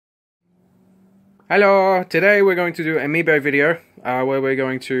Hello, today we're going to do an Amiibo video, where we're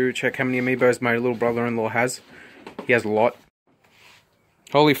going to check how many Amiibos my little brother-in-law has. He has a lot.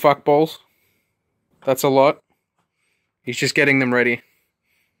 Holy fuck balls. That's a lot. He's just getting them ready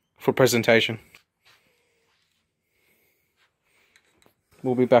for presentation.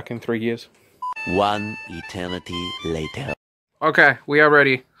 We'll be back in 3 years. One eternity later. Okay, we are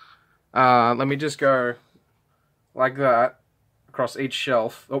ready. Let me just go like that across each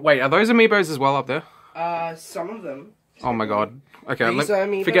shelf. Oh wait, are those Amiibos as well up there? Some of them. Oh my god. Okay, These are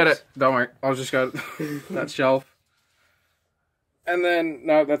Amiibos? forget it. Don't worry. I'll just go that shelf. And then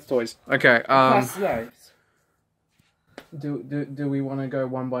no, that's toys. Okay. Plus those. Do we want to go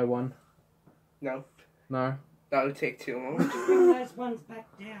one by one? No, No. that would take too long. Bring those ones back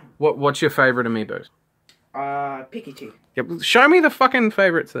down. What's your favorite Amiibos? Pikachu. Yep. Show me the fucking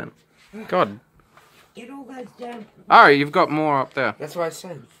favorites then. God. Get all those down. Oh, you've got more up there. That's what I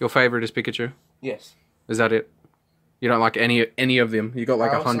said. Your favorite is Pikachu. Yes. Is that it? You don't like any of them? You got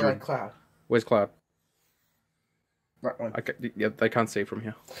like I also 100. like Cloud. Where's Cloud? That one. Okay, yeah, they can't see from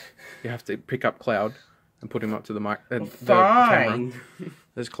here. You have to pick up Cloud and put him up to the mic. The Fine. camera.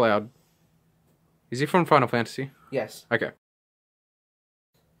 There's Cloud. Is he from Final Fantasy? Yes. Okay.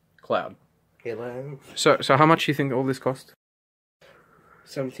 Cloud. Hello. So how much do you think all this cost?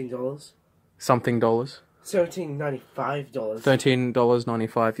 $17. Something dollars. $13.95.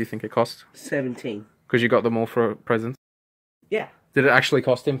 $13.95. You think it cost? 17. Because you got them all for presents. Yeah. Did it actually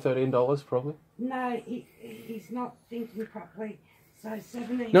cost him $13? Probably. No, he's not thinking properly. So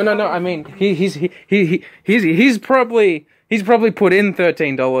 17. No. I mean, he's probably put in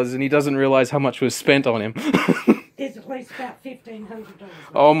 $13 and he doesn't realize how much was spent on him. There's at least about $1,500.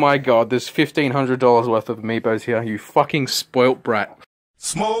 Oh my god, there's $1,500 worth of Amiibos here. You fucking spoilt brat.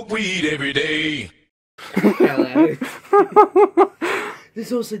 Smoke weed every day. Hello.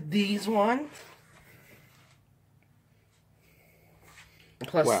 There's also these ones.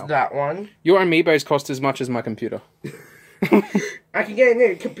 Plus Wow. that one. Your Amiibos cost as much as my computer. I can get a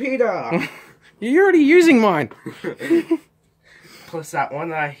new computer. You're already using mine. Plus that one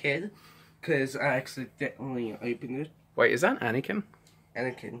that I hid. Because I accidentally opened it. Wait, is that Anakin?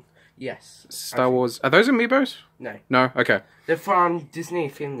 Anakin. Yes. Star Wars. Are those Amiibos? No. No? Okay. They're from Disney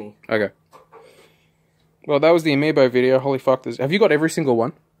Infinity. Okay. Well, that was the Amiibo video. Holy fuck. Have you got every single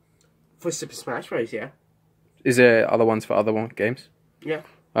one? For Super Smash Bros, yeah. Is there other ones for other games? Yeah.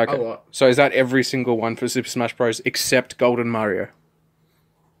 Okay. A lot. So is that every single one for Super Smash Bros. Except Golden Mario?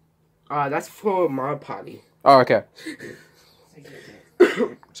 That's for Mario Party. Oh, okay.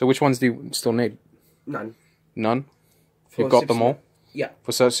 So which ones do you still need? None. None? For You've got Super them all? Yeah.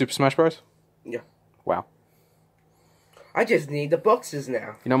 For Super Smash Bros? Yeah. Wow. I just need the boxes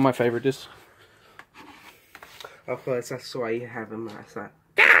now. You know what my favorite is? Of course, that's why you have him as that.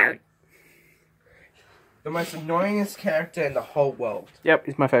 The most annoyingest character in the whole world. Yep,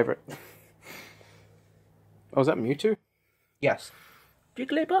 he's my favorite. Oh, is that Mewtwo? Yes.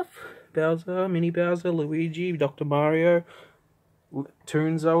 Jigglypuff, Bowser, Mini Bowser, Luigi, Dr. Mario,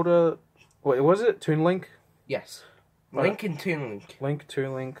 Toon Zelda. Wait, was it? Toon Link? Yes. Link and Toon Link. Link,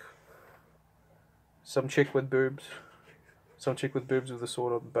 Toon Link. Some chick with boobs. Some chick with boobs with a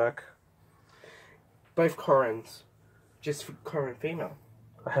sword on the back. Both Corins. Just for Corin female.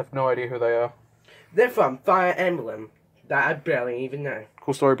 I have no idea who they are. They're from Fire Emblem. That I barely even know.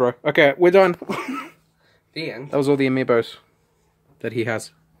 Cool story, bro. Okay, we're done. The end. That was all the Amiibos that he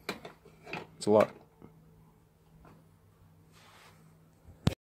has. It's a lot.